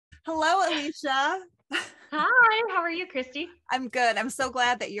Hello, Elicia. Hi, how are you, Christy? I'm good. I'm so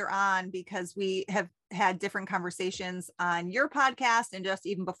glad that you're on because we have had different conversations on your podcast and just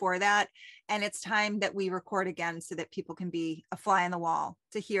even before that. And it's time that we record again so that people can be a fly on the wall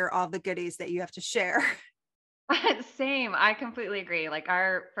to hear all the goodies that you have to share. Same. I completely agree. Like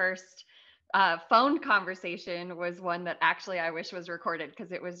our first phone conversation was one that actually I wish was recorded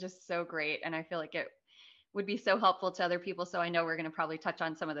because it was just so great. And I feel like it would be so helpful to other people. So I know we're going to probably touch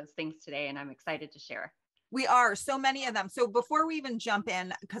on some of those things today, and I'm excited to share. We are so many of them. So before we even jump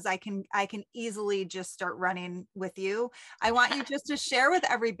in, because I can easily just start running with you. I want you just to share with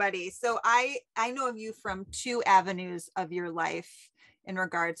everybody. So I know of you from two avenues of your life in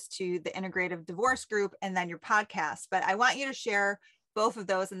regards to the Integrative Divorce Group and then your podcast. But I want you to share both of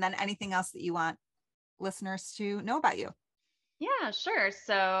those and then anything else that you want listeners to know about you. Yeah, sure.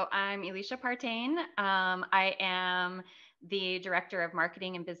 So I'm Elicia Partain. I am the Director of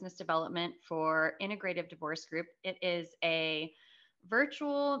Marketing and Business Development for Integrative Divorce Group. It is a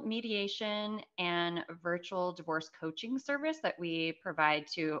virtual mediation and virtual divorce coaching service that we provide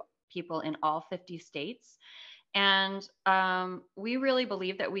to people in all 50 states. And we really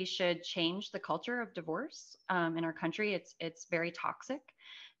believe that we should change the culture of divorce in our country. It's very toxic,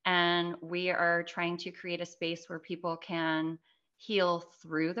 and we are trying to create a space where people can heal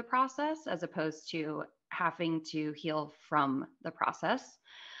through the process as opposed to having to heal from the process.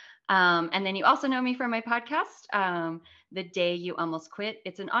 And then you also know me from my podcast, The Day You Almost Quit.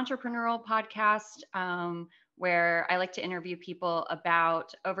 It's an entrepreneurial podcast where I like to interview people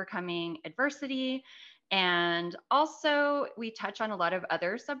about overcoming adversity. And also, we touch on a lot of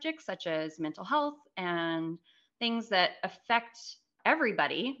other subjects such as mental health and things that affect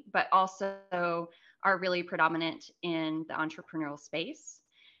everybody, but also are really predominant in the entrepreneurial space.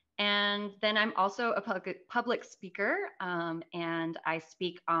 And then I'm also a public speaker, and I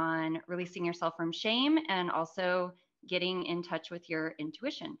speak on releasing yourself from shame and also getting in touch with your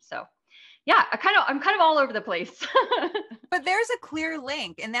intuition. So, yeah, I'm kind of all over the place. But there's a clear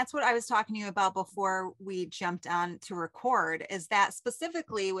link, and that's what I was talking to you about before we jumped on to record, is that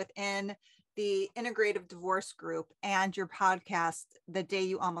specifically within the Integrative Divorce Group and your podcast, The Day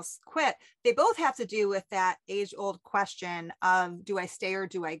You Almost Quit, they both have to do with that age-old question of, do I stay or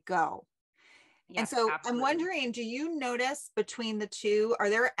do I go? And Yes, so I'm absolutely. wondering, do you notice between the two, are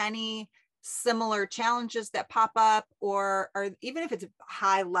there any similar challenges that pop up, or even if it's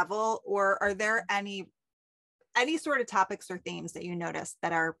high level, or are there any sort of topics or themes that you notice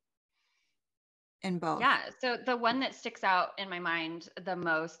that are in both? Yeah. So the one that sticks out in my mind the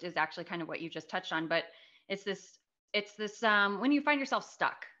most is actually kind of what you just touched on, but it's this, when you find yourself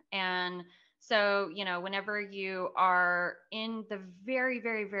stuck. And so, whenever you are in the very,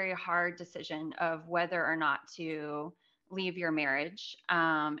 very, very hard decision of whether or not to leave your marriage,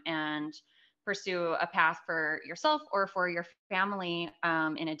 and pursue a path for yourself or for your family,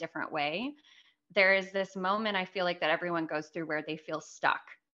 in a different way, there is this moment I feel like that everyone goes through where they feel stuck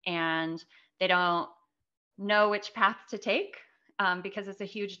and they don't know which path to take, because it's a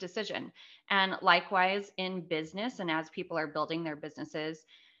huge decision. And likewise in business, and as people are building their businesses,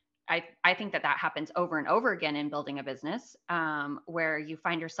 I think that happens over and over again in building a business, where you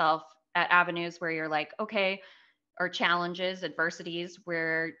find yourself at avenues where you're like, okay, or challenges, adversities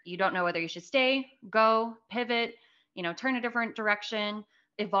where you don't know whether you should stay, go, pivot, turn a different direction,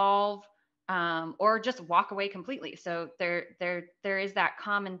 evolve, or just walk away completely. So there is that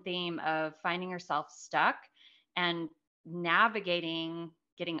common theme of finding yourself stuck and navigating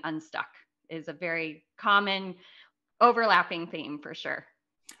getting unstuck is a very common overlapping theme for sure.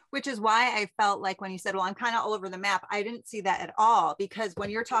 Which is why I felt like when you said, well, I'm kind of all over the map, I didn't see that at all. Because when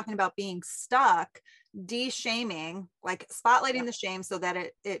you're talking about being stuck, de-shaming, like spotlighting the shame so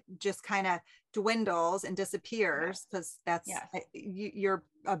that it just kind of dwindles and disappears, because you're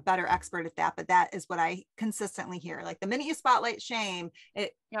a better expert at that. But that is what I consistently hear. Like the minute you spotlight shame,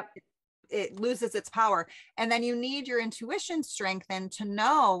 it loses its power. And then you need your intuition strengthened to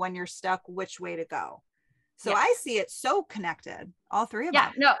know when you're stuck, which way to go. So I see it so connected, all three of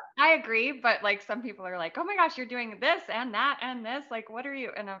them. Yeah, no, I agree. But like some people are like, oh my gosh, you're doing this and that and this. Like, what are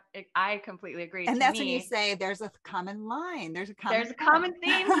you? And I completely agree. And to that's me, when you say there's a common line. There's a common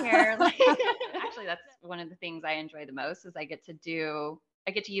theme here. Like, actually, that's one of the things I enjoy the most is I get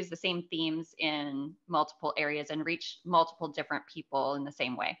to use the same themes in multiple areas and reach multiple different people in the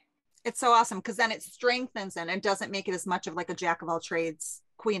same way. It's so awesome because then it strengthens and it doesn't make it as much of like a jack of all trades,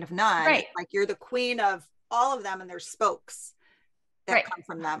 queen of none. Right. It's like you're the queen of all of them and their spokes. that Right. come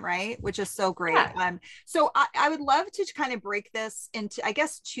from them, right? Which is so great. Yeah. So I would love to kind of break this into, I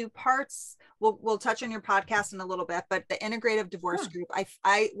guess, two parts. We'll touch on your podcast in a little bit, but the Integrative Divorce Sure. Group,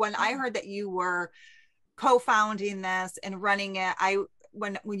 when I heard that you were co-founding this and running it,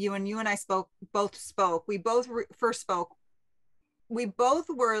 when you and I both spoke, we both first spoke, we both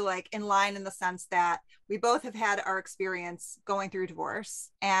were like in line in the sense that we both have had our experience going through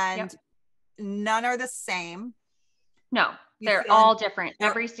divorce, and Yep. none are the same. No, You they're feel all different. they're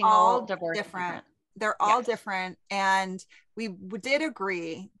Every single all divorce is different. different. They're all Yes. different. And we did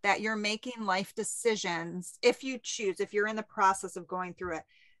agree that you're making life decisions if you choose, if you're in the process of going through it,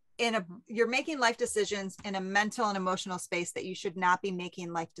 you're making life decisions in a mental and emotional space that you should not be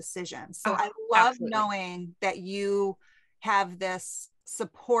making life decisions. So Oh, I love absolutely. knowing that you have this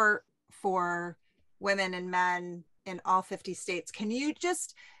support for women and men in all 50 states. Can you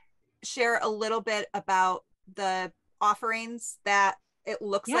just share a little bit about the offerings that it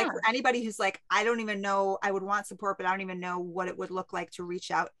looks like Yeah. for anybody who's like, I don't even know, I would want support, but I don't even know what it would look like to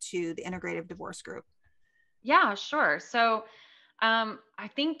reach out to the Integrative Divorce Group? Yeah, sure. So, I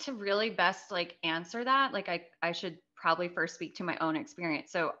think to really best like answer that, like I should probably first speak to my own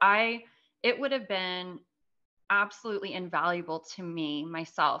experience. It would have been absolutely invaluable to me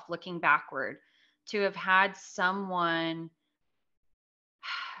myself looking backward to have had someone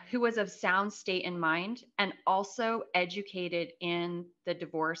who was of sound state in mind and also educated in the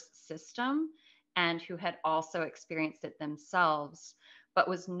divorce system and who had also experienced it themselves, but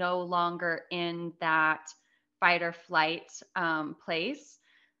was no longer in that fight or flight place.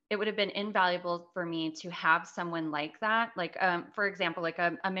 It would have been invaluable for me to have someone like that. Like, for example, like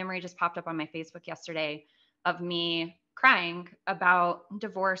a memory just popped up on my Facebook yesterday of me crying about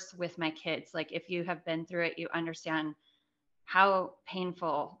divorce with my kids. Like, if you have been through it, you understand how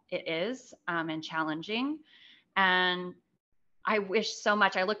painful it is and challenging. And I wish so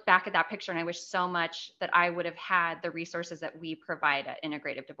much, I look back at that picture and I wish so much that I would have had the resources that we provide at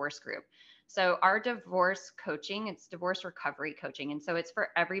Integrative Divorce Group. So, our divorce coaching, it's divorce recovery coaching. And so, it's for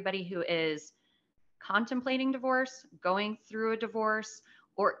everybody who is contemplating divorce, going through a divorce,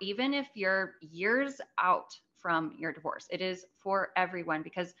 or even if you're years out from your divorce. It is for everyone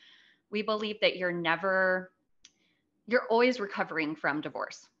because we believe that you're always recovering from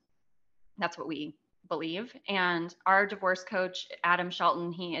divorce. That's what we believe. And our divorce coach, Adam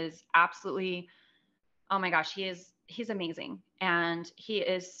Shelton, he is absolutely, oh my gosh, he's amazing. And he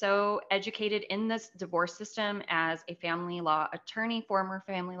is so educated in this divorce system as a family law attorney, former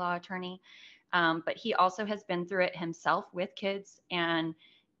family law attorney. But he also has been through it himself with kids and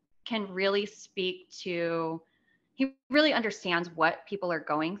can really he really understands what people are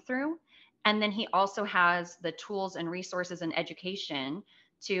going through. And then he also has the tools and resources and education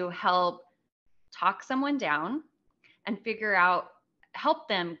to help talk someone down and help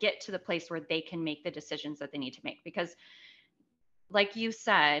them get to the place where they can make the decisions that they need to make. Because, like you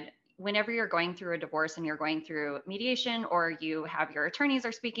said, whenever you're going through a divorce and you're going through mediation or you have your attorneys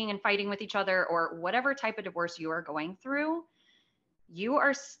are speaking and fighting with each other or whatever type of divorce you are going through, you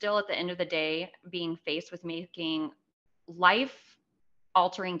are still at the end of the day being faced with making life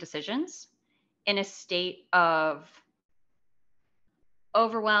altering decisions in a state of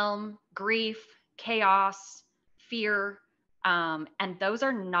overwhelm, grief, chaos, fear. And those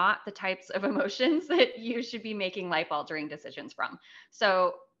are not the types of emotions that you should be making life altering decisions from.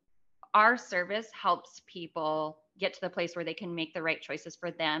 So, our service helps people get to the place where they can make the right choices for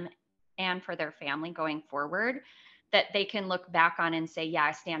them and for their family going forward, that they can look back on and say, yeah,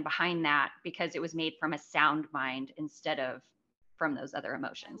 I stand behind that because it was made from a sound mind instead of from those other I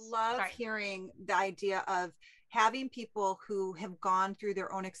emotions. love Sorry. hearing the idea of having people who have gone through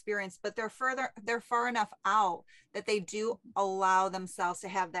their own experience, but they're far enough out that they do allow themselves to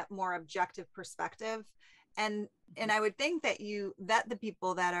have that more objective perspective. And I would think that you vet the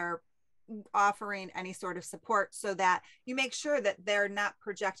people that are offering any sort of support so that you make sure that they're not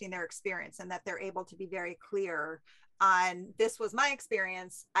projecting their experience and that they're able to be very clear on, this was my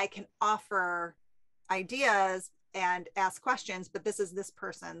experience, I can offer ideas and ask questions, but this is this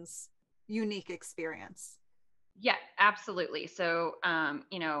person's unique experience. Yeah, absolutely. So,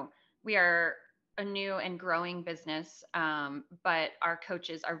 we are a new and growing business, but our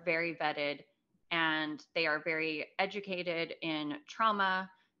coaches are very vetted and they are very educated in trauma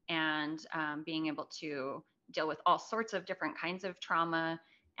and being able to deal with all sorts of different kinds of trauma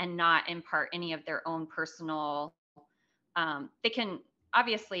and not impart any of their own personal. They can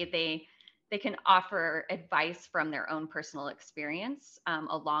obviously they can offer advice from their own personal experience,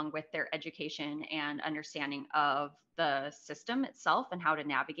 along with their education and understanding of the system itself and how to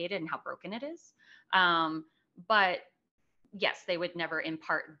navigate it and how broken it is. But yes, they would never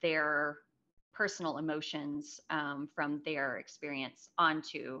impart their personal emotions from their experience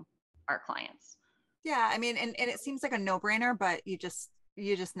onto our clients. Yeah, I mean, and it seems like a no-brainer, but you just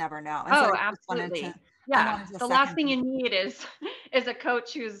never know. And so Oh, I just wanted to, absolutely. I Yeah. wanted to The last second thing you need is is a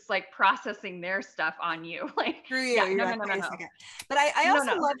coach who's like processing their stuff on you. Like, through you. yeah, You're no, no, like, no, no, wait a no. second. But I No,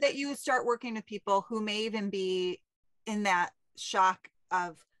 also no. love that you start working with people who may even be in that shock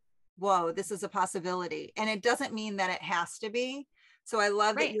of, whoa, this is a possibility. And it doesn't mean that it has to be. So I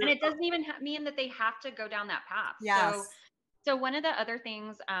love that Right. And you're, it doesn't even mean that they have to go down that path. So yes. so one of the other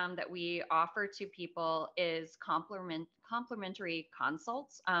things that we offer to people is complimentary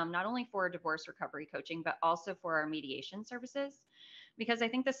consults, not only for divorce recovery coaching, but also for our mediation services. Because I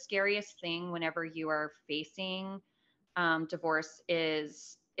think the scariest thing whenever you are facing divorce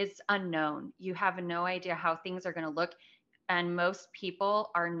is it's unknown. You have no idea how things are going to look, and most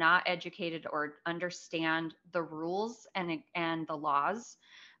people are not educated or understand the rules and the laws.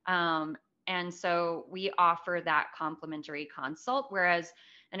 Um, and so we offer that complimentary consult, whereas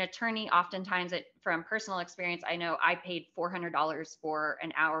an attorney, oftentimes, from personal experience, I know I paid $400 for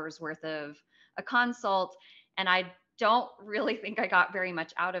an hour's worth of a consult, and I don't really think I got very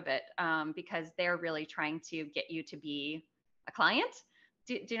much out of it because they're really trying to get you to be a client.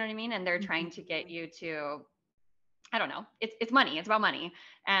 Do you know what I mean? And they're trying to get you to, I don't know. It's money. It's about money,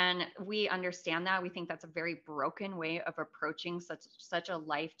 and we understand that. We think that's a very broken way of approaching such a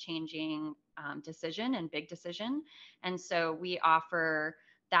life changing decision and big decision. And so we offer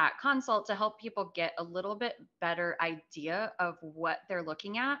that consult to help people get a little bit better idea of what they're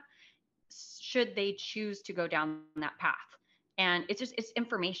looking at, should they choose to go down that path. And it's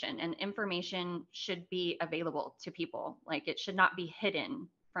information, and information should be available to people. Like, it should not be hidden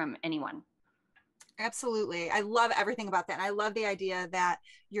from anyone. Absolutely. I love everything about that. And I love the idea that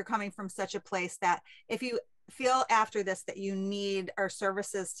you're coming from such a place that if you feel after this that you need our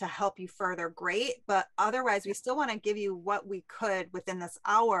services to help you further, great. But otherwise, we still want to give you what we could within this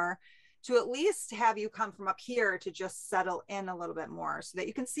hour to at least have you come from up here to just settle in a little bit more so that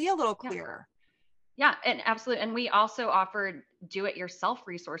you can see a little Yeah. clearer. Yeah, and absolutely. And we also offer do it yourself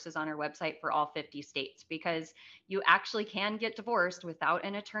resources on our website for all 50 states, because you actually can get divorced without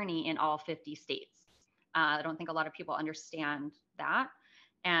an attorney in all 50 states. I don't think a lot of people understand that.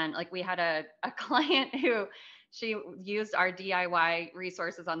 And like, we had a client who she used our DIY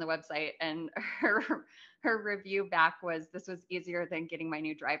resources on the website, and her review back was, this was easier than getting my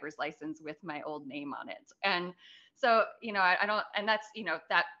new driver's license with my old name on it. And so, I don't, and that's,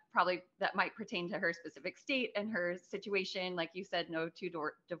 that probably that might pertain to her specific state and her situation. Like you said, no two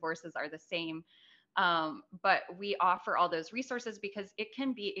divorces are the same. But we offer all those resources because it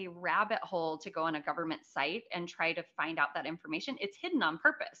can be a rabbit hole to go on a government site and try to find out that information. It's hidden on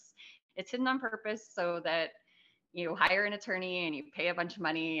purpose. It's hidden on purpose so that you hire an attorney and you pay a bunch of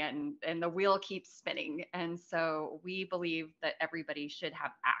money, and the wheel keeps spinning. And so we believe that everybody should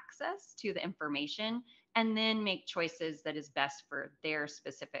have access to the information and then make choices that is best for their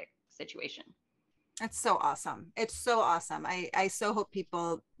specific situation. That's so awesome. It's so awesome. I so hope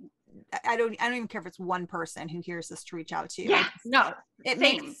people, I don't even care if it's one person who hears this to reach out to you. Yeah, no, It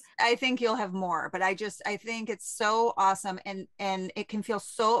same. makes, I think you'll have more, but I think it's so awesome, and it can feel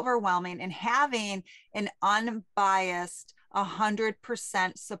so overwhelming, and having an unbiased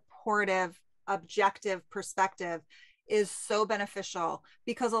 100% supportive objective perspective is so beneficial,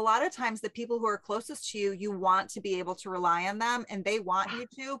 because a lot of times the people who are closest to you, you want to be able to rely on them and they want you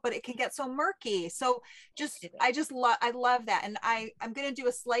to, but it can get so murky. So I love that. And I'm going to do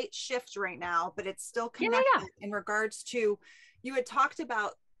a slight shift right now, but it's still Yeah, connected yeah. in regards to, you had talked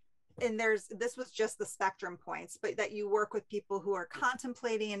about, and this was just the spectrum points, but that you work with people who are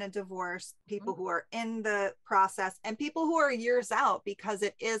contemplating in a divorce, people who are in the process, and people who are years out, because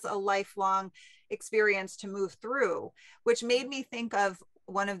it is a lifelong experience to move through, which made me think of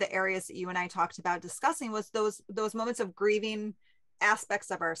one of the areas that you and I talked about discussing was those moments of grieving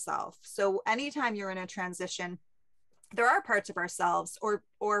aspects of ourselves. So anytime you're in a transition, there are parts of ourselves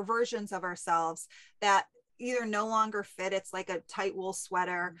or versions of ourselves that either no longer fit. It's like a tight wool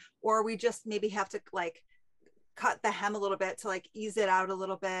sweater, or we just maybe have to like cut the hem a little bit to like ease it out a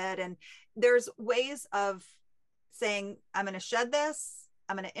little bit. And there's ways of saying, I'm going to shed this,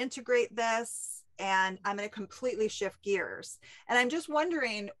 I'm going to integrate this, and I'm going to completely shift gears. And I'm just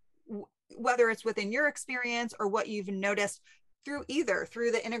wondering whether it's within your experience or what you've noticed through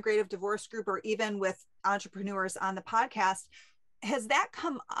the Integrative Divorce Group or even with entrepreneurs on the podcast, has that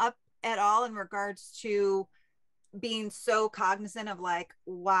come up at all in regards to being so cognizant of like,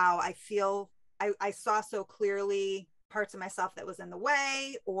 wow, I feel I saw so clearly parts of myself that was in the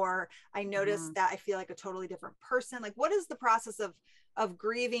way, or I noticed that I feel like a totally different person. Like, what is the process of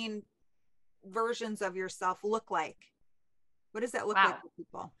grieving versions of yourself look like? What does that look like Wow. for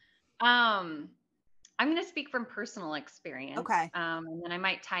people? Um, I'm going to speak from personal experience, Okay. and then I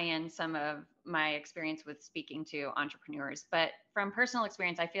might tie in some of my experience with speaking to entrepreneurs. But from personal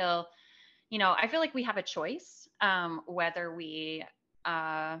experience, I feel like we have a choice, whether we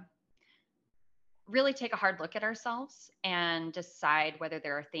uh, really take a hard look at ourselves and decide whether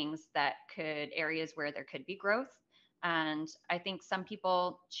there are areas where there could be growth. And I think some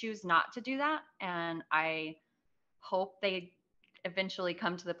people choose not to do that. And I hope they eventually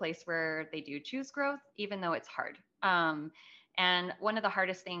come to the place where they do choose growth, even though it's hard. And one of the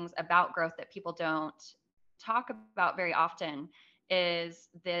hardest things about growth that people don't talk about very often is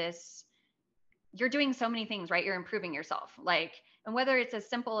this: you're doing so many things, right? You're improving yourself. And whether it's as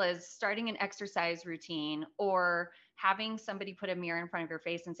simple as starting an exercise routine or having somebody put a mirror in front of your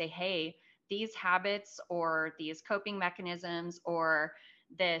face and say, hey, these habits or these coping mechanisms or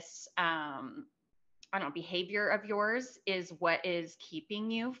this, I don't know, behavior of yours is what is keeping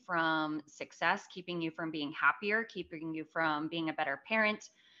you from success, keeping you from being happier, keeping you from being a better parent,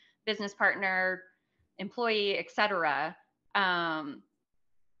 business partner, employee, etc. Um,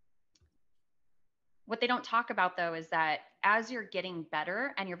 what they don't talk about though is that as you're getting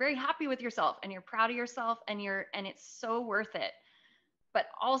better and you're very happy with yourself and you're proud of yourself and it's so worth it. But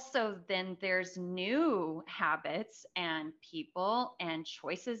also then there's new habits and people and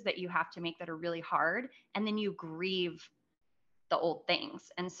choices that you have to make that are really hard. And then you grieve the old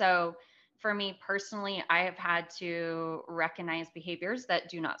things. And so for me personally, I have had to recognize behaviors that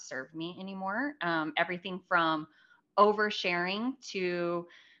do not serve me anymore. Everything from oversharing to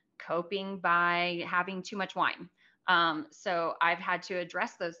coping by having too much wine. So I've had to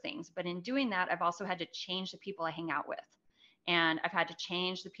address those things. But in doing that, I've also had to change the people I hang out with. And I've had to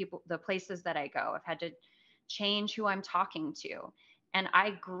change the places that I go. I've had to change who I'm talking to. And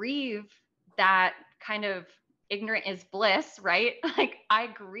I grieve that kind of ignorant is bliss, right? Like I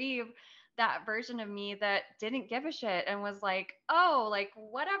grieve that version of me that didn't give a shit and was like, oh, like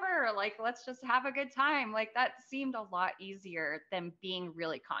whatever, like let's just have a good time. Like that seemed a lot easier than being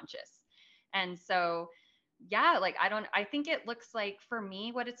really conscious. And so, yeah, I think it looks like for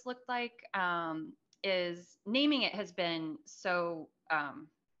me, what it's looked like is naming it has been so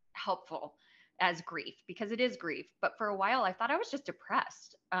helpful as grief because it is grief. But for a while, I thought I was just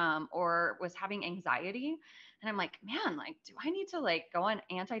depressed or was having anxiety. And I'm like, man, like, do I need to like go on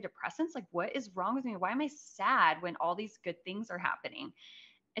antidepressants? Like, what is wrong with me? Why am I sad when all these good things are happening?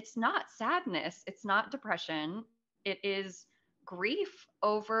 It's not sadness. It's not depression. It is grief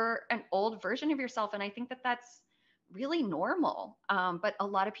over an old version of yourself. And I think that that's really normal. But a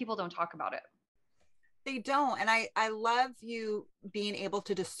lot of people don't talk about it. They don't. And I love you being able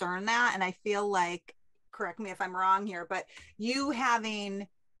to discern that. And I feel like, correct me if I'm wrong here, but you having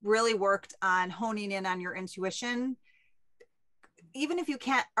really worked on honing in on your intuition, even if you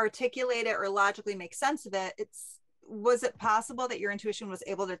can't articulate it or logically make sense of it, was it possible that your intuition was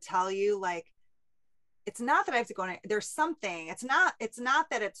able to tell you, like, it's not that I have to go in, there's something, it's not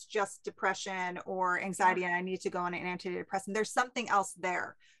that it's just depression or anxiety and I need to go on an antidepressant. There's something else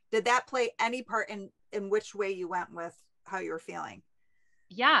there. Did that play any part in which way you went with how you were feeling?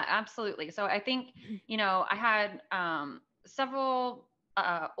 Yeah, absolutely. So I think, I had several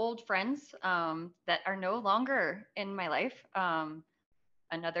old friends that are no longer in my life,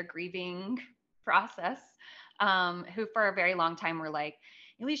 another grieving process, who for a very long time were like,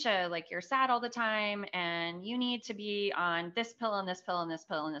 Elicia, like you're sad all the time and you need to be on this pill and this pill and this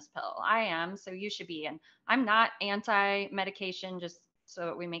pill and this pill. I am, so you should be. And I'm not anti-medication, just so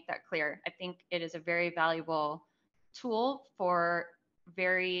that we make that clear. I think it is a very valuable tool for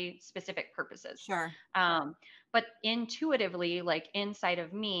very specific purposes. Sure. But intuitively, like inside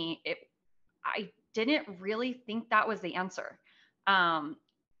of me, I didn't really think that was the answer. Um,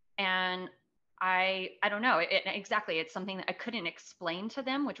 and I don't know exactly. It's something that I couldn't explain to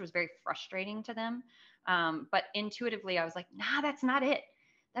them, which was very frustrating to them. But intuitively, I was like, nah, that's not it.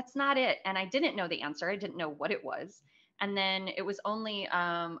 That's not it. And I didn't know the answer. I didn't know what it was. And then it was only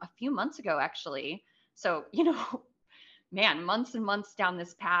a few months ago, actually. So, man, months and months down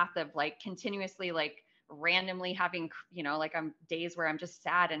this path of like continuously like randomly having, like I'm days where I'm just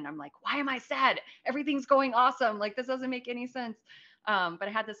sad and I'm like, why am I sad? Everything's going awesome. Like this doesn't make any sense. But I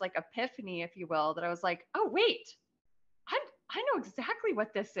had this like epiphany, if you will, that I was like, oh wait, I know exactly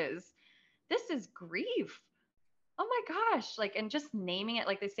what this is. This is grief. Oh my gosh. Like, and just naming it,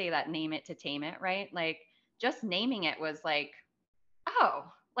 like they say that name it to tame it, right? Like just naming it was like, oh,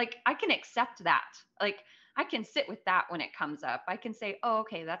 like I can accept that. Like I can sit with that when it comes up. I can say, oh,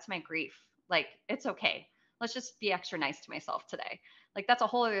 okay, that's my grief. Like, it's okay. Let's just be extra nice to myself today. Like, that's a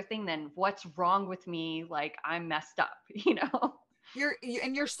whole other thing than what's wrong with me. Like, I'm messed up, you know?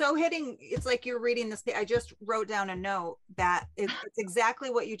 You're so hitting, it's like you're reading this. I just wrote down a note that it's exactly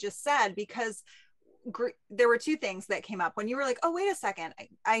what you just said, because there were two things that came up when you were like, oh, wait a second,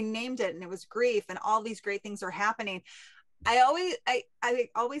 I named it and it was grief and all these great things are happening. I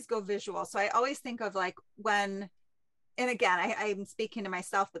always go visual. So I always think of like when, and again, I'm speaking to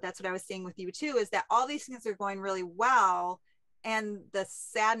myself, but that's what I was seeing with you too, is that all these things are going really well. And the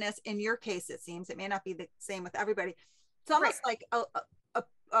sadness in your case, it seems, it may not be the same with everybody. It's almost Right. like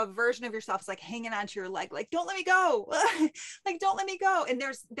a version of yourself is like hanging onto your leg, like, don't let me go. Like, don't let me go. And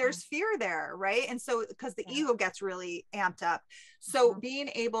there's fear there, right? And so, because the Yeah. ego gets really amped up. So Mhm. being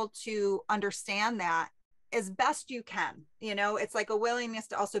able to understand that as best you can, it's like a willingness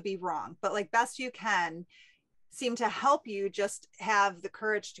to also be wrong, but like best you can, seem to help you just have the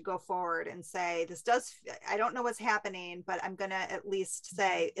courage to go forward and say, I don't know what's happening, but I'm going to at least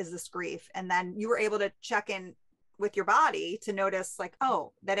say, is this grief? And then you were able to check in with your body to notice like,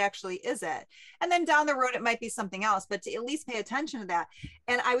 oh, that actually is it. And then down the road, it might be something else, but to at least pay attention to that.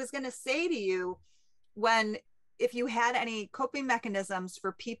 And I was going to say to you, when, if you had any coping mechanisms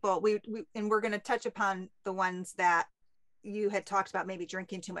for people, and we're going to touch upon the ones that you had talked about, maybe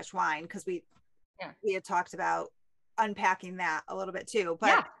drinking too much wine, because Yeah. we had talked about unpacking that a little bit too. But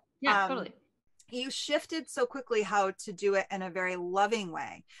Yeah. Yeah. um, Totally. you shifted so quickly how to do it in a very loving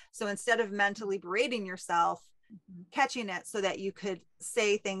way. So instead of mentally berating yourself, Mhm. catching it so that you could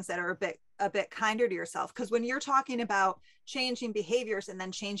say things that are a bit kinder to yourself. Because when you're talking about changing behaviors and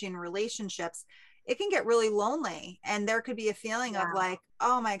then changing relationships, it can get really lonely, and there could be a feeling of Yeah. like,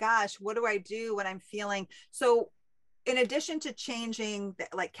 oh my gosh, what do I do when I'm feeling so. In addition to changing,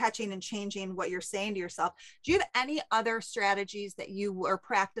 like catching and changing what you're saying to yourself, do you have any other strategies that you, or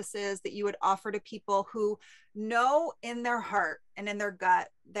practices that you would offer to people who know in their heart and in their gut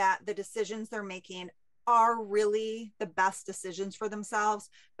that the decisions they're making are really the best decisions for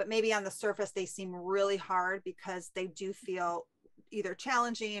themselves, but maybe on the surface they seem really hard because they do feel either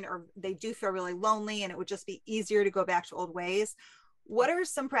challenging or they do feel really lonely, and it would just be easier to go back to old ways? What are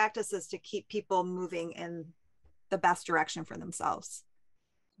some practices to keep people moving in the best direction for themselves?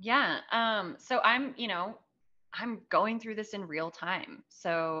 Yeah. So I'm going through this in real time.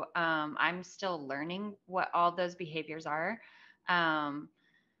 So I'm still learning what all those behaviors are. Um,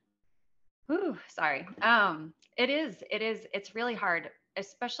 sorry. It's really hard,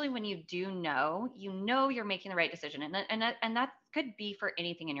 especially when you know you're making the right decision. And that could be for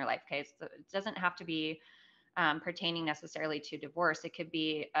anything in your life. Okay. So it doesn't have to be pertaining necessarily to divorce. It could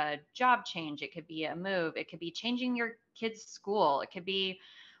be a job change. It could be a move. It could be changing your kid's school. It could be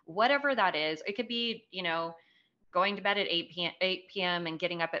whatever that is. It could be, going to bed at 8 p.m. and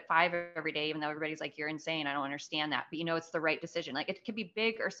getting up at 5 every day, even though everybody's like, you're insane. I don't understand that. But it's the right decision. Like it could be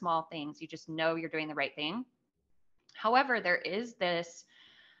big or small things. You just know you're doing the right thing. However, there is this,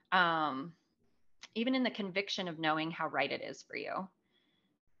 um, even in the conviction of knowing how right it is for you,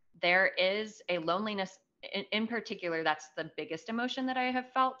 there is a loneliness in particular. That's the biggest emotion that I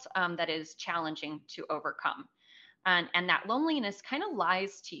have felt, that is challenging to overcome. And that loneliness kind of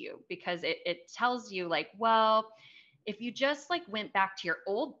lies to you because it tells you like, well, if you just like went back to your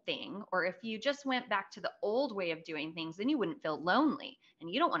old thing, or if you just went back to the old way of doing things, then you wouldn't feel lonely.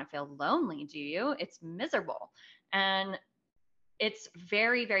 And you don't want to feel lonely, do you? It's miserable. And it's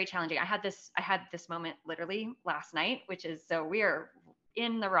very, very challenging. I had this moment literally last night, which is, so we are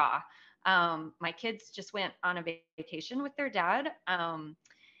in the raw. My kids just went on a vacation with their dad.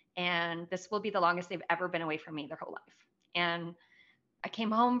 And this will be the longest they've ever been away from me their whole life. And I came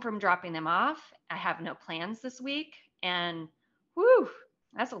home from dropping them off. I have no plans this week. And whew,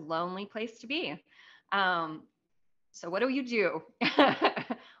 that's a lonely place to be. Um, so what do you do?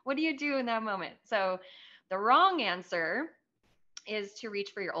 What do you do in that moment? So the wrong answer is to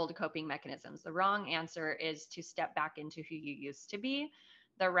reach for your old coping mechanisms. The wrong answer is to step back into who you used to be.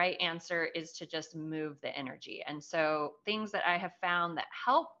 The right answer is to just move the energy. And so, things that I have found that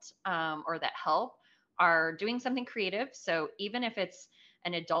helped, or that help, are doing something creative. So, even if it's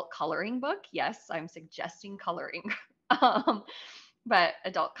an adult coloring book, yes, I'm suggesting coloring. um, but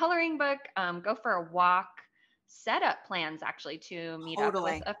adult coloring book, go for a walk, set up plans actually to meet up with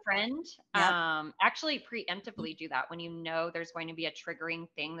Totally. a friend. Yep. Actually preemptively do that when you know there's going to be a triggering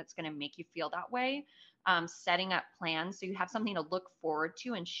thing that's going to make you feel that way. Setting up plans so you have something to look forward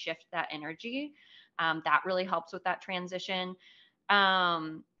to and shift that energy. That really helps with that transition.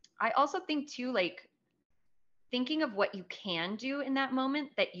 I also think too, like thinking of what you can do in that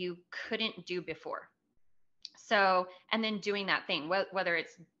moment that you couldn't do before. So, and then doing that thing, whether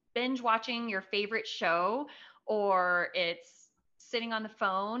it's binge watching your favorite show, or it's sitting on the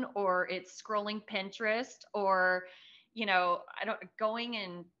phone, or it's scrolling Pinterest, or, I don't, going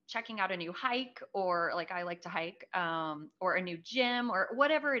and checking out a new hike, or like I like to hike, or a new gym, or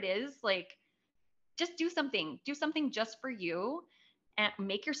whatever it is, like just do something just for you, and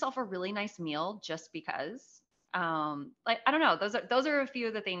make yourself a really nice meal just because. Like, I don't know, those are a few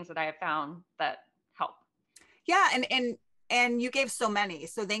of the things that I have found that help. Yeah. And you gave so many,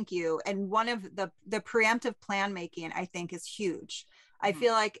 so thank you. And one of the preemptive plan making, I think, is huge. I Mhm.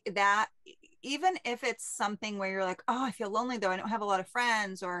 feel like that, even if it's something where you're like, oh, I feel lonely though, I don't have a lot of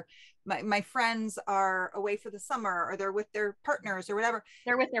friends, or my friends are away for the summer, or they're with their partners or whatever.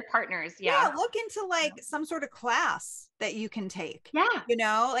 They're with their partners. Yeah, Yeah. look into like some sort of class that you can take, Yeah.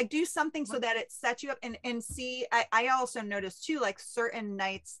 like do something so that it sets you up. And see, I also noticed too, like certain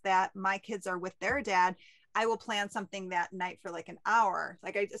nights that my kids are with their dad, I will plan something that night for like an hour.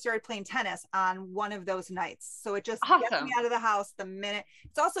 Like I started playing tennis on one of those nights, so it just gets me Awesome. out of the house the minute.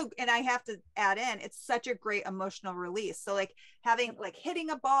 It's also, and I have to add in, it's such a great emotional release. So like having, like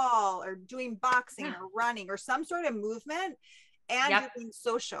hitting a ball or doing boxing Yeah. or running or some sort of movement, and Yep. you're being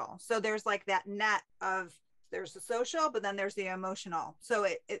social. So there's like that net of, there's the social, but then there's the emotional. So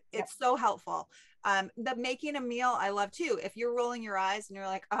Yep. it's so helpful. The making a meal, I love too. If you're rolling your eyes and you're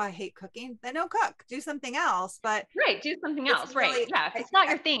like, oh, I hate cooking, then don't cook, do something else. But Right. Do something it's else. Right. really, Yeah. If it's not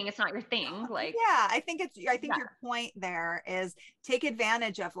your thing, it's not your thing. Like, yeah, I think yeah, your point there is take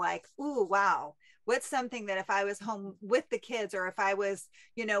advantage of like, ooh, wow, what's something that if I was home with the kids, or if I was,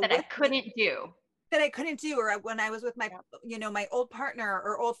 that I with couldn't do. that I couldn't do, or when I was with my, Yep. my old partner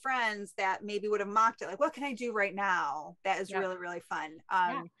or old friends that maybe would have mocked it. Like, what can I do right now? That is Yep. really, really fun.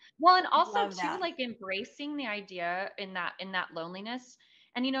 Yeah. Well, and also Love too, that. like embracing the idea in that loneliness,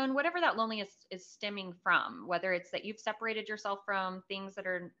 and whatever that loneliness is stemming from, whether it's that you've separated yourself from things that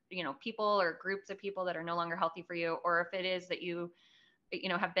are, people or groups of people that are no longer healthy for you, or if it is that you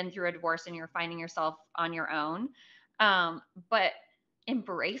have been through a divorce and you're finding yourself on your own. But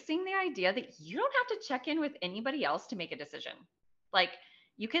embracing the idea that you don't have to check in with anybody else to make a decision. Like,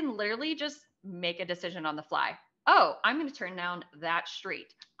 you can literally just make a decision on the fly. Oh, I'm going to turn down that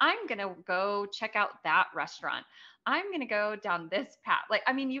street. I'm going to go check out that restaurant. I'm going to go down this path. Like,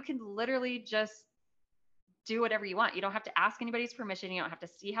 I mean, you can literally just do whatever you want. You don't have to ask anybody's permission. You don't have to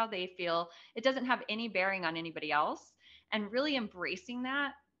see how they feel. It doesn't have any bearing on anybody else. And really embracing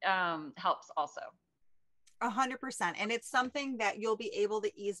that helps also. 100%. And it's something that you'll be able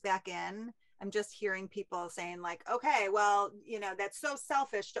to ease back in. I'm just hearing people saying like, okay, well, that's so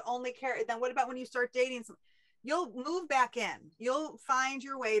selfish to only care. Then what about when you start dating some, you'll move back in, you'll find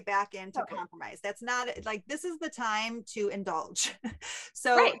your way back into Totally. compromise. That's not like, this is the time to indulge.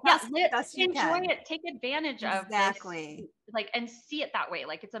 So Right. Yeah. best you Enjoy can. it. Take advantage of this, Exactly. like, and see it that way.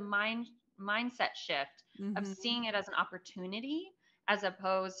 Like, it's a mindset shift of Mm-hmm. seeing it as an opportunity as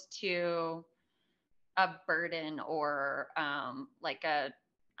opposed to a burden, or like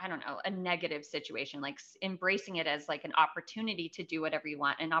I don't know, a negative situation. Like, embracing it as like an opportunity to do whatever you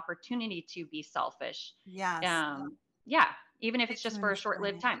want, an opportunity to be selfish. Yes. Yeah. Even if it's Get to just for a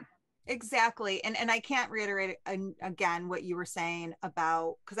short-lived enjoy it. time. Exactly. And I can't reiterate again what you were saying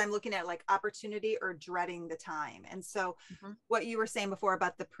about, because I'm looking at like opportunity or dreading the time. And so Mhm. what you were saying before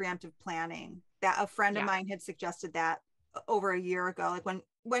about the preemptive planning, that a friend of Yeah. mine had suggested that over a year ago, like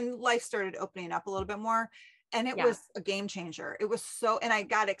when life started opening up a little bit more, and it Yeah. was a game changer. It was so, and I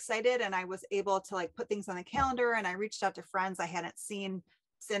got excited and I was able to like put things on the calendar, and I reached out to friends I hadn't seen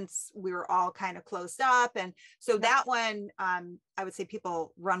since we were all kind of closed up. And so Yep. that one, I would say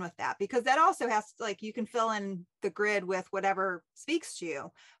people run with that, because that also has to, like, you can fill in the grid with whatever speaks to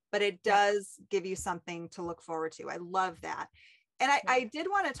you, but it Yep. does give you something to look forward to. I love that. And Yeah. I did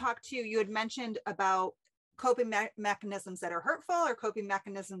want to talk to you. You had mentioned about coping mechanisms that are hurtful or coping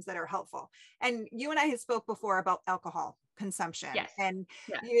mechanisms that are helpful. And you and I had spoke before about alcohol consumption. Yes. And,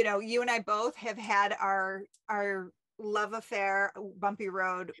 Yeah. you and I both have had our love affair, bumpy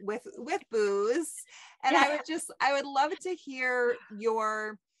road with booze. And Yeah. I would love to hear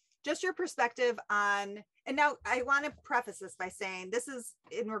your perspective on, and now I want to preface this by saying this is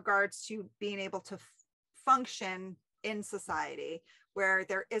in regards to being able to function in society where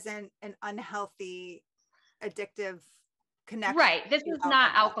there isn't an unhealthy addictive connection Right. This to is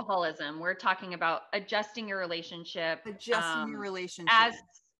not alcohol. alcoholism. We're talking about adjusting your relationship, Adjusting your relationship.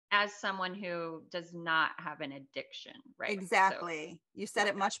 as someone who does not have an addiction, right? So, Exactly. You said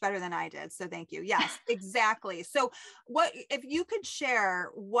it much better than I did. So thank you. Yes, exactly. So what, if you could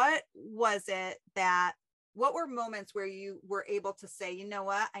share, what was it that what were moments where you were able to say, you know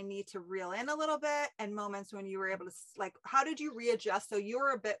what, I need to reel in a little bit, and moments when you were able to, like, how did you readjust so you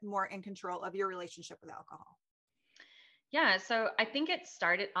were a bit more in control of your relationship with alcohol? Yeah. So I think it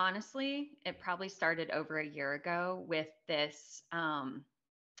started, honestly, it probably started over a year ago with this,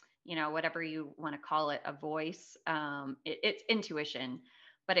 whatever you want to call it, a voice. It's intuition,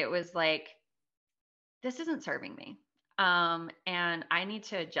 but it was like, this isn't serving me. And I need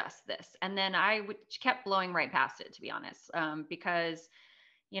to adjust this. And then kept blowing right past it, to be honest, because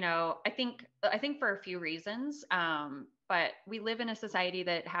I think for a few reasons, but we live in a society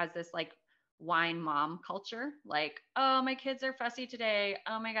that has this like wine mom culture. Like, oh, my kids are fussy today.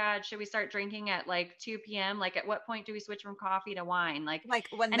 Oh my God, should we start drinking at like 2 p.m.? Like, at what point do we switch from coffee to wine? Like,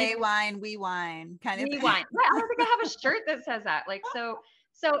 when and they whine, we whine kind of we thing. wine. Right. I don't think I have a shirt that says that. Like, so,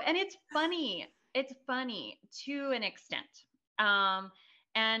 and it's funny. It's funny to an extent. Um,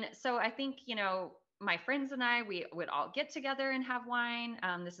 and so I think, my friends and I, we would all get together and have wine.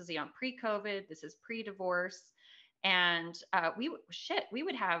 This is, pre-COVID, this is pre-divorce. And we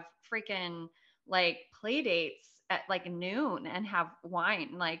would have freaking like play dates at like noon and have wine.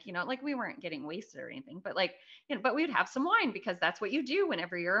 Like, like we weren't getting wasted or anything, but like, but we would have some wine because that's what you do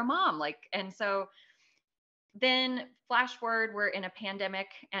whenever you're a mom. Like, and so then flash forward, we're in a pandemic.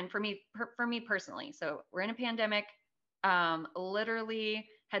 And for me personally, so we're in a pandemic, literally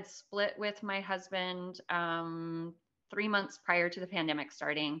had split with my husband 3 months prior to the pandemic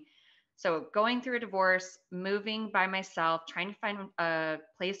starting. So going through a divorce, moving by myself, trying to find a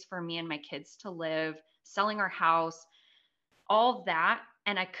place for me and my kids to live, selling our house, all that.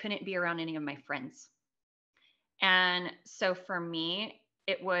 And I couldn't be around any of my friends. And so for me,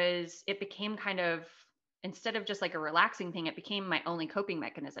 it became kind of, instead of just like a relaxing thing, it became my only coping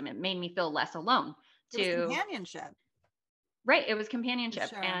mechanism. It made me feel less alone. It was companionship. Right. It was companionship.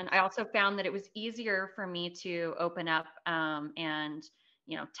 Sure. And I also found that it was easier for me to open up and,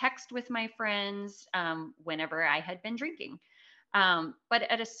 text with my friends whenever I had been drinking. But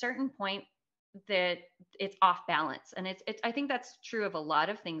at a certain point, that it's off balance. And I think that's true of a lot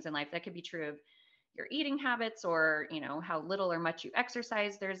of things in life. That could be true of your eating habits, or, how little or much you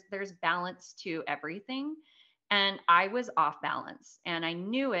exercise. There's balance to everything. And I was off balance and I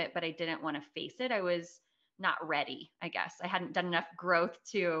knew it, but I didn't want to face it. I was not ready, I guess. I hadn't done enough growth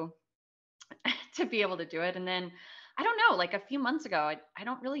to to be able to do it. And then I don't know, like a few months ago, I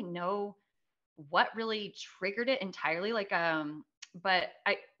don't really know what really triggered it entirely. Like, but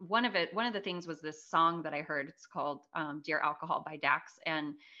one of the things was this song that I heard. It's called Dear Alcohol by Dax.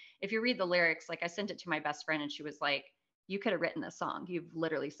 And if you read the lyrics, like I sent it to my best friend and she was like, you could have written this song. You've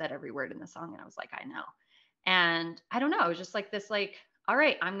literally said every word in the song. And I was like, I know. And I don't know, it was just like this, like, all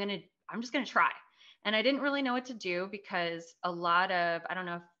right, I'm just going to try. And I didn't really know what to do because I don't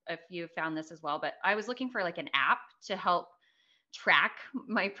know if you found this as well, but I was looking for like an app to help track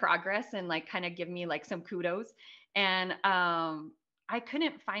my progress and like kind of give me like some kudos. And I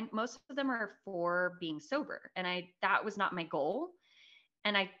couldn't find, most of them are for being sober. And that was not my goal.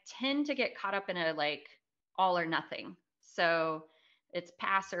 And I tend to get caught up in a like all or nothing. So it's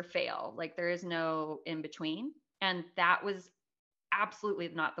pass or fail. Like there is no in between. And that was absolutely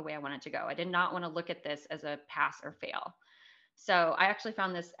not the way I wanted to go. I did not want to look at this as a pass or fail. So I actually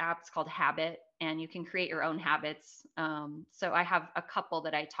found this app. It's called Habit, and you can create your own habits. So I have a couple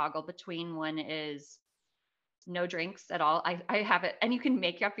that I toggle between. One is no drinks at all. I have it, and you can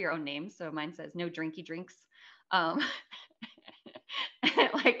make up your own name. So mine says no drinky drinks. Um, and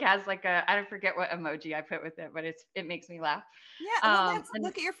it like has like I don't forget what emoji I put with it, but it makes me laugh. Yeah. Well,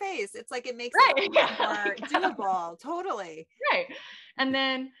 look at your face. It's like, it makes right, it more doable. Totally. Right. And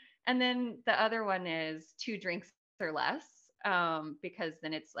then the other one is 2 drinks or less. Because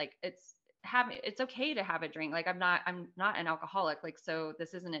then it's like, it's okay to have a drink. Like I'm not an alcoholic. Like, so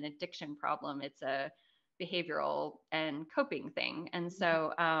this isn't an addiction problem. It's a behavioral and coping thing. And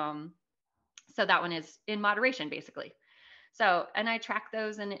so, so that one is in moderation, basically. So, and I track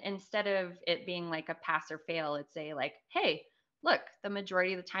those, and instead of it being like a pass or fail, it's a like, hey, look, the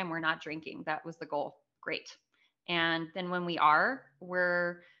majority of the time we're not drinking. That was the goal. Great. And then when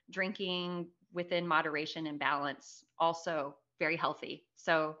we're drinking within moderation and balance, also very healthy.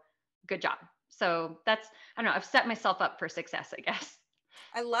 So good job. So I don't know, I've set myself up for success, I guess.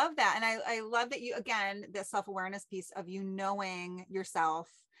 I love that. And I love that you, again, the self-awareness piece of you knowing yourself,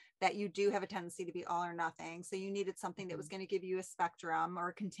 that you do have a tendency to be all or nothing. So you needed something that was going to give you a spectrum or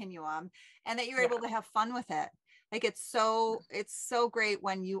a continuum, and that you're able to have fun with it. Like it's so great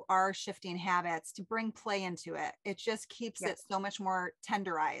when you are shifting habits to bring play into it. It just keeps it so much more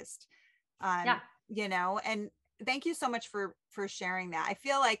tenderized. And thank you so much for sharing that. I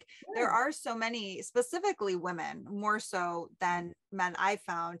feel like there are so many, specifically women, more so than men, I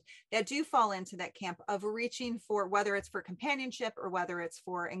found, that do fall into that camp of reaching for, whether it's for companionship or whether it's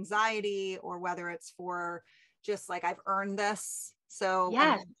for anxiety or whether it's for just like, I've earned this. So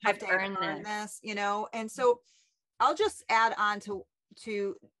Yes, I've earned this, you know? And so I'll just add on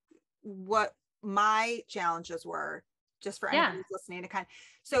to what my challenges were, just for anybody who's listening to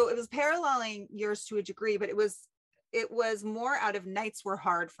so it was paralleling yours to a degree, but it was more out of nights were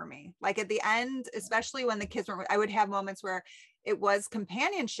hard for me. Like at the end, especially when the kids were, I would have moments where it was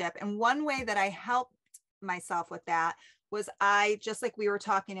companionship. And one way that I helped myself with that was just like we were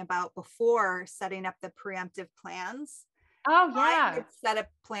talking about before, setting up the preemptive plans. Oh yeah. I would set up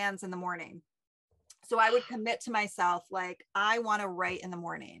plans in the morning. So I would commit to myself, like, I want to write in the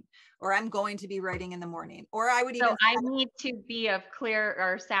morning, or I'm going to be writing in the morning, or I would even. So I need to be of clear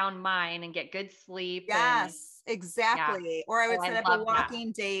or sound mind and get good sleep. Yes, exactly. Yeah. Or I would set up a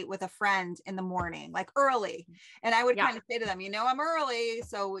walking date with a friend in the morning, like early. And I would kind of say to them, you know, I'm early.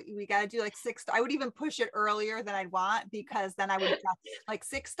 So we got to do like 6. I would even push it earlier than I'd want, because then I would like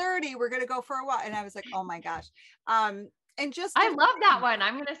 6:30, we're going to go for a walk. And I was like, oh my gosh. And just I love that one.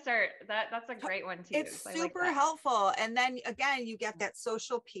 I'm going to start that. That's a great one too. It's super helpful. And then again, you get that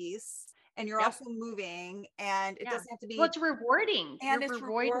social piece, and you're also moving, and it doesn't have to be. Well, it's rewarding. And it's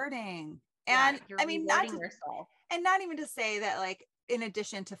rewarding. And I mean, not even to say that, like, in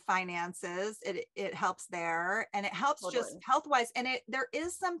addition to finances, it helps there, and it helps just health-wise. And there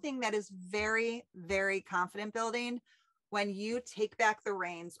is something that is very, very confident building when you take back the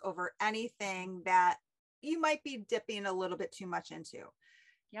reins over anything that you might be dipping a little bit too much into.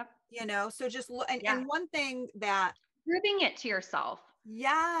 Yep. You know, so just and one thing that proving it to yourself.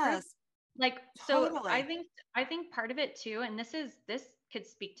 Yes. Like, so I think part of it too, and this could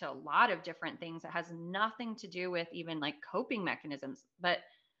speak to a lot of different things that has nothing to do with even like coping mechanisms. But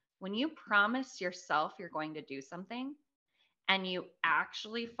when you promise yourself you're going to do something and you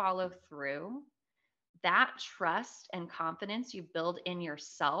actually follow through, that trust and confidence you build in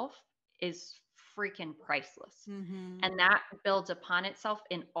yourself is freaking priceless. Mm-hmm. And that builds upon itself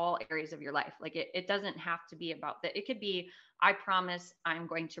in all areas of your life. Like it doesn't have to be about that. It could be, I promise I'm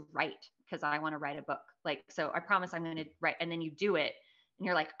going to write because I want to write a book. Like, so I promise I'm going to write, and then you do it and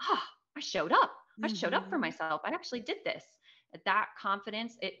you're like, I showed up. I showed up for myself. I actually did this. That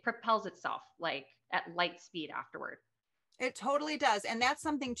confidence, it propels itself like at light speed afterward. It totally does. And that's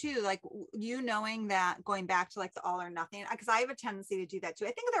something too, like, you knowing that, going back to like the all or nothing, because I have a tendency to do that too.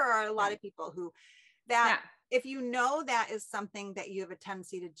 I think there are a lot of people who if you know that is something that you have a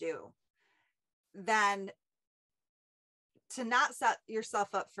tendency to do, then to not set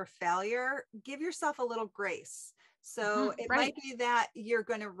yourself up for failure, give yourself a little grace. So it might be that you're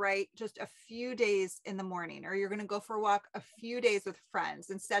going to write just a few days in the morning, or you're going to go for a walk a few days with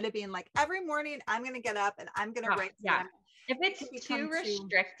friends, instead of being like, every morning I'm going to get up and I'm going to write. Yeah. If it's too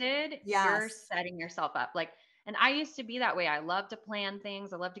restricted, you're setting yourself up. Like, and I used to be that way. I love to plan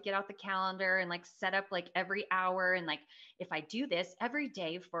things. I love to get out the calendar and like set up like every hour. And like, if I do this every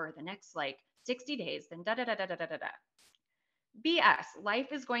day for the next like 60 days, then da da da da da da da. BS.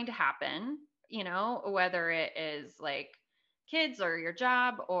 Life is going to happen, you know, whether it is like kids or your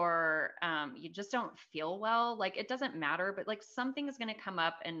job, or you just don't feel well. Like, it doesn't matter, but like something is going to come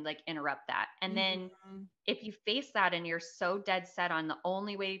up and like interrupt that. And then if you face that and you're so dead set on the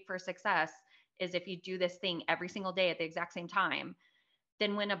only way for success is if you do this thing every single day at the exact same time,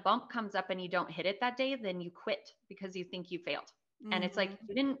 then when a bump comes up and you don't hit it that day, then you quit because you think you failed. And it's like,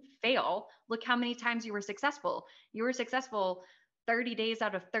 you didn't fail. Look how many times you were successful. You were successful 30 days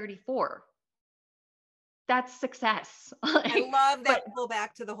out of 34. That's success. Like, I love that. Pull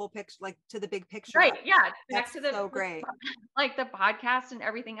back to the whole picture, like to the big picture. Right. Yeah. That's so great. Like the podcast and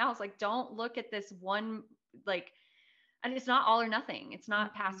everything else. Like, don't look at this one, like, and it's not all or nothing. It's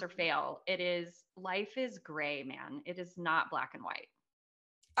not pass or fail. It is, life is gray, man. It is not black and white.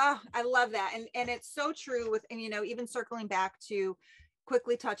 Oh, I love that. And it's so true with, and, you know, even circling back to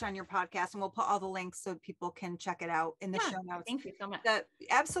quickly touch on your podcast, and we'll put all the links so people can check it out in the show notes. Thank you so much.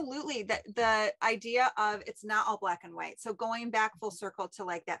 Absolutely. The idea of it's not all black and white. So going back full circle to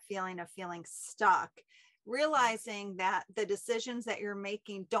like that feeling of feeling stuck, realizing that the decisions that you're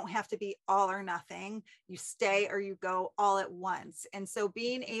making don't have to be all or nothing. You stay or you go all at once. And so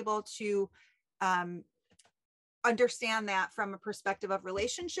being able to understand that from a perspective of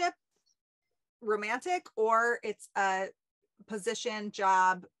relationship, romantic, or it's a position,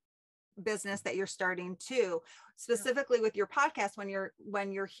 job, business that you're starting to, specifically with your podcast,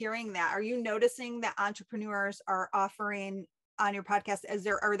 when you're hearing that, are you noticing that entrepreneurs are offering on your podcast,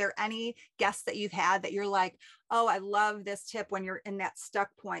 are there any guests that you've had that you're like, oh, I love this tip when you're in that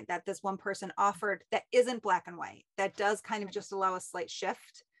stuck point that this one person offered that isn't black and white, that does kind of just allow a slight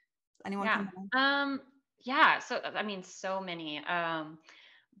shift? Anyone Yeah. come to mind? Yeah. So, I mean, so many,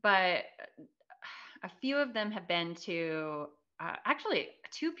 but a few of them have been to, actually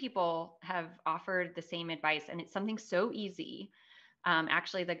 2 people have offered the same advice, and it's something so easy.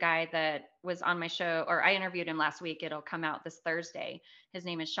 Actually, the guy that was on my show, or I interviewed him last week, it'll come out this Thursday. His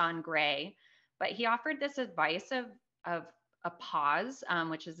name is Sean Gray, but he offered this advice of a pause,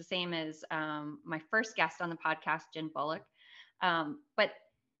 which is the same as my first guest on the podcast, Jen Bullock. But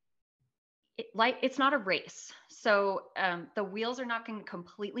it's not a race. So the wheels are not going to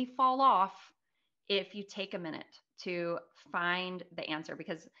completely fall off if you take a minute to find the answer,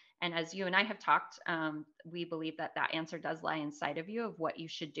 because, and as you and I have talked, we believe that that answer does lie inside of you of what you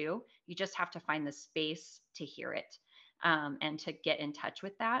should do. You just have to find the space to hear it, and to get in touch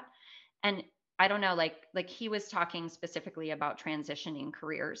with that. And I don't know, like he was talking specifically about transitioning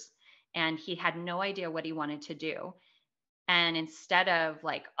careers, and he had no idea what he wanted to do. And instead of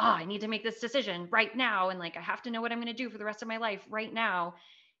like, oh, I need to make this decision right now, and like, I have to know what I'm going to do for the rest of my life right now,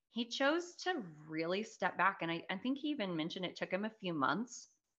 he chose to really step back. And I think he even mentioned it took him a few months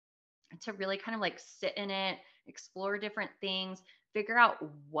to really kind of like sit in it, explore different things, figure out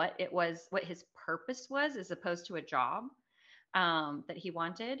what it was, what his purpose was, as opposed to a job that he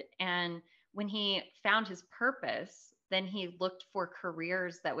wanted. And when he found his purpose, then he looked for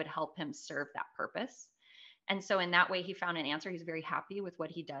careers that would help him serve that purpose. And so in that way, he found an answer. He's very happy with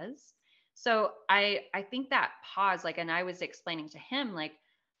what he does. So I think that pause, like, and I was explaining to him, like,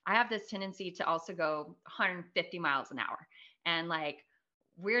 I have this tendency to also go 150 miles an hour. And like,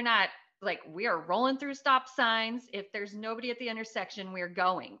 we're not like, we are rolling through stop signs. If there's nobody at the intersection, we're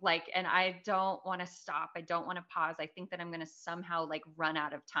going like, and I don't want to stop. I don't want to pause. I think that I'm going to somehow like run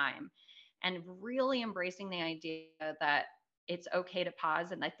out of time, and really embracing the idea that it's okay to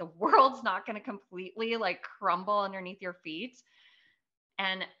pause, and like the world's not going to completely like crumble underneath your feet,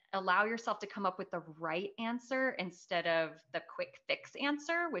 and allow yourself to come up with the right answer instead of the quick fix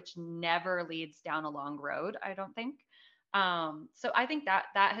answer, which never leads down a long road, I don't think. So I think that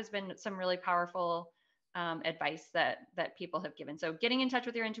that has been some really powerful advice that people have given. So getting in touch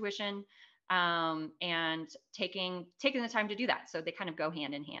with your intuition, and taking the time to do that. So they kind of go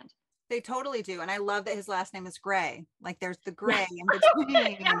hand in hand. They totally do. And I love that his last name is Gray. Like there's the Yeah. gray in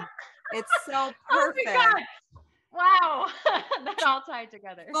between. It's so Oh my perfect. God. Wow. That all tied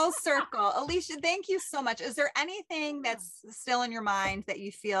together. Full circle. Elicia, thank you so much. Is there anything Yeah. that's still in your mind that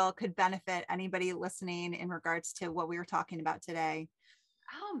you feel could benefit anybody listening in regards to what we were talking about today?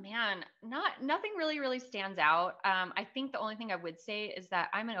 Oh man, nothing really stands out. I think the only thing I would say is that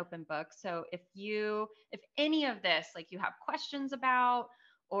I'm an open book. So if any of this, like you have questions about,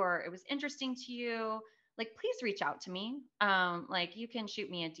 or it was interesting to you, like please reach out to me. Like you can shoot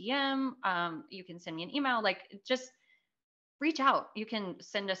me a DM. You can send me an email. Like just reach out. You can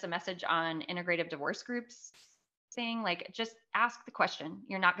send us a message on Integrative Divorce Groups thing. Like just ask the question.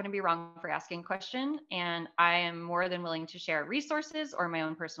 You're not going to be wrong for asking a question. And I am more than willing to share resources or my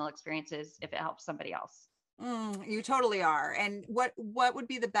own personal experiences if it helps somebody else. You totally are. And what would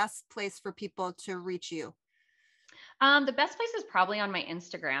be the best place for people to reach you? The best place is probably on my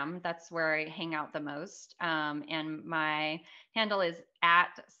Instagram. That's where I hang out the most. And my handle is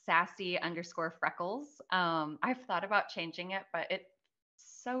at sassy_freckles. I've thought about changing it, but it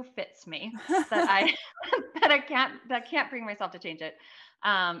so fits me that I that can't bring myself to change it.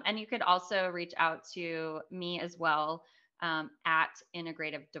 And you could also reach out to me as well, at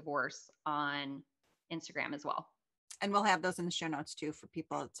Integrative Divorce on Instagram as well. And we'll have those in the show notes too for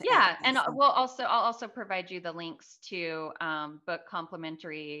people to Yeah, and access. I'll also provide you the links to book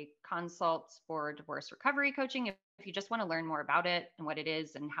complimentary consults for divorce recovery coaching if you just want to learn more about it and what it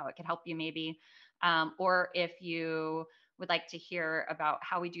is and how it could help you maybe, or if you would like to hear about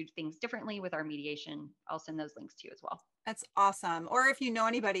how we do things differently with our mediation, I'll send those links to you as well. That's awesome. Or if you know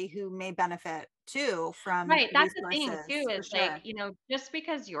anybody who may benefit too from Right. That's the thing resources, too, for is sure. like, just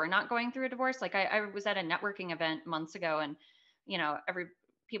because you're not going through a divorce, like I was at a networking event months ago, and, every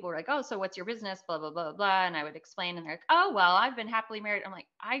people were like, oh, so what's your business? Blah, blah, blah, blah. And I would explain, and they're like, oh, well, I've been happily married. I'm like,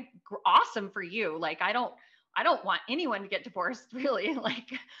 awesome for you. Like, I don't want anyone to get divorced really.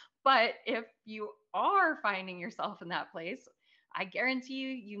 Like, but if you are finding yourself in that place, I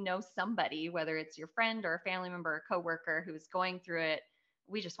guarantee you know somebody, whether it's your friend or a family member or coworker who's going through it.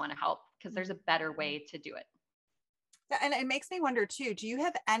 We just want to help because there's a better way to do it. And it makes me wonder too, do you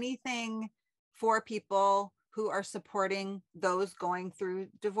have anything for people who are supporting those going through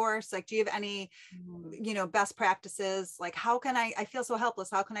divorce? Like, do you have any, Mhm. best practices? Like, how can I feel so helpless.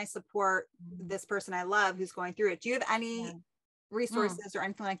 How can I support Mhm. this person I love who's going through it? Do you have Yeah. any Mm. resources or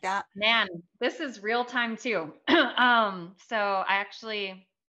anything like that? Man, this is real time too. So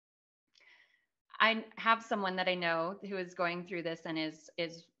I have someone that I know who is going through this and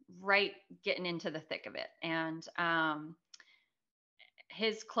is right getting into the thick of it. And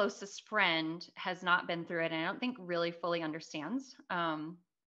his closest friend has not been through it and I don't think really fully understands.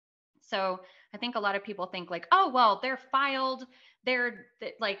 So I think a lot of people think like, oh well, they're filed,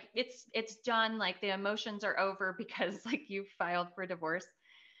 like it's done, like the emotions are over because like you filed for divorce.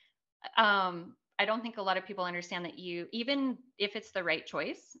 I don't think a lot of people understand that you, even if it's the right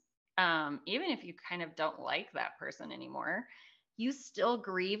choice, even if you kind of don't like that person anymore, you still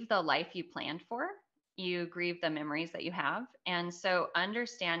grieve the life you planned for. You grieve the memories that you have. And so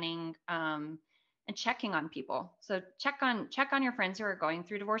understanding and checking on people. So check on your friends who are going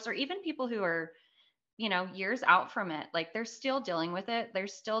through divorce or even people who are, years out from it. Like they're still dealing with it.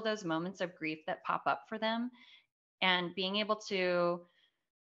 There's still those moments of grief that pop up for them. And being able to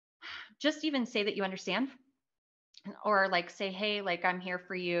just even say that you understand or like say, hey, like I'm here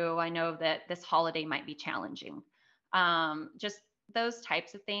for you. I know that this holiday might be challenging. Just those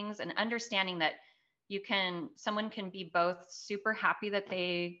types of things and understanding that someone can be both super happy that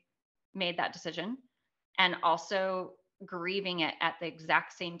they made that decision and also grieving it at the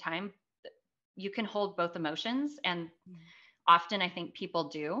exact same time. You can hold both emotions and often I think people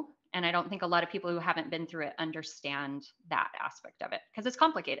do. And I don't think a lot of people who haven't been through it understand that aspect of it because it's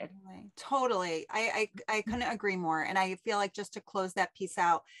complicated. Totally. I couldn't agree more. And I feel like just to close that piece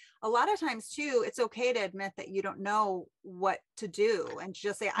out, a lot of times too, it's okay to admit that you don't know what to do and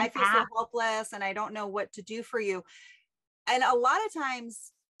just say, I And feel so ask. helpless and I don't know what to do for you. And a lot of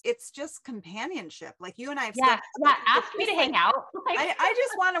times it's just companionship. Like you and I have Yeah, spoken yeah, about this. It's ask me to just like, hang out, like I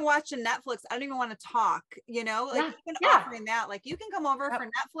just want to watch a Netflix. I don't even want to talk, like yeah, even yeah, offering that, like you can come over yep, for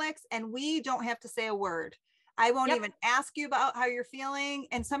Netflix and we don't have to say a word. I won't yep, even ask you about how you're feeling.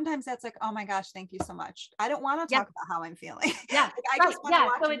 And sometimes that's like, oh my gosh, thank you so much. I don't want to yep, talk about how I'm feeling. yeah, Like I right, just want to yeah,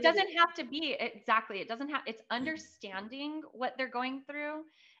 watch so a it movie. doesn't have to be exactly, it doesn't have it's understanding what they're going through,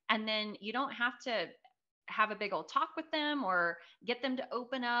 and then you don't have to have a big old talk with them or get them to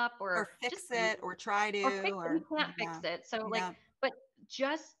open up Or or just fix be it or try or to, fix it. You or can't fix yeah, it. So like, yeah. but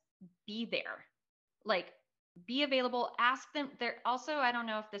just be there. Like be available, ask them. There also, I don't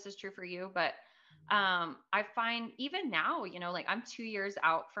know if this is true for you, but I find even now, like I'm 2 years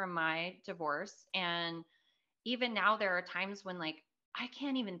out from my divorce. And even now there are times when like I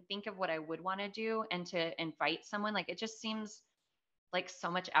can't even think of what I would want to do and to invite someone. Like it just seems like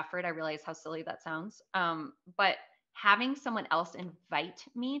so much effort. I realize how silly that sounds. But having someone else invite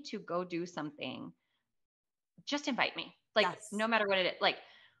me to go do something, just invite me. Like Yes. no matter what it is, like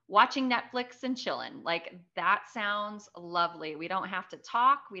watching Netflix and chilling. Like that sounds lovely. We don't have to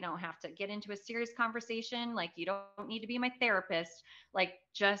talk. We don't have to get into a serious conversation. Like you don't need to be my therapist. Like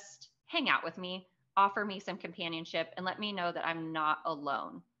just hang out with me, offer me some companionship and let me know that I'm not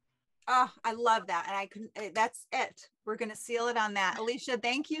alone. Oh, I love that. And that's it. We're going to seal it on that. Elicia,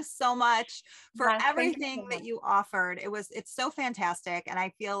 thank you so much for Yes, thank you everything so that much. you offered. It's so fantastic. And I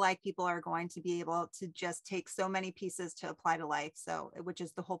feel like people are going to be able to just take so many pieces to apply to life. So, which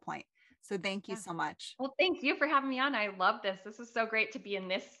is the whole point. So thank you Yeah. so much. Well, thank you for having me on. I love this. This is so great to be in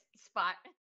this spot.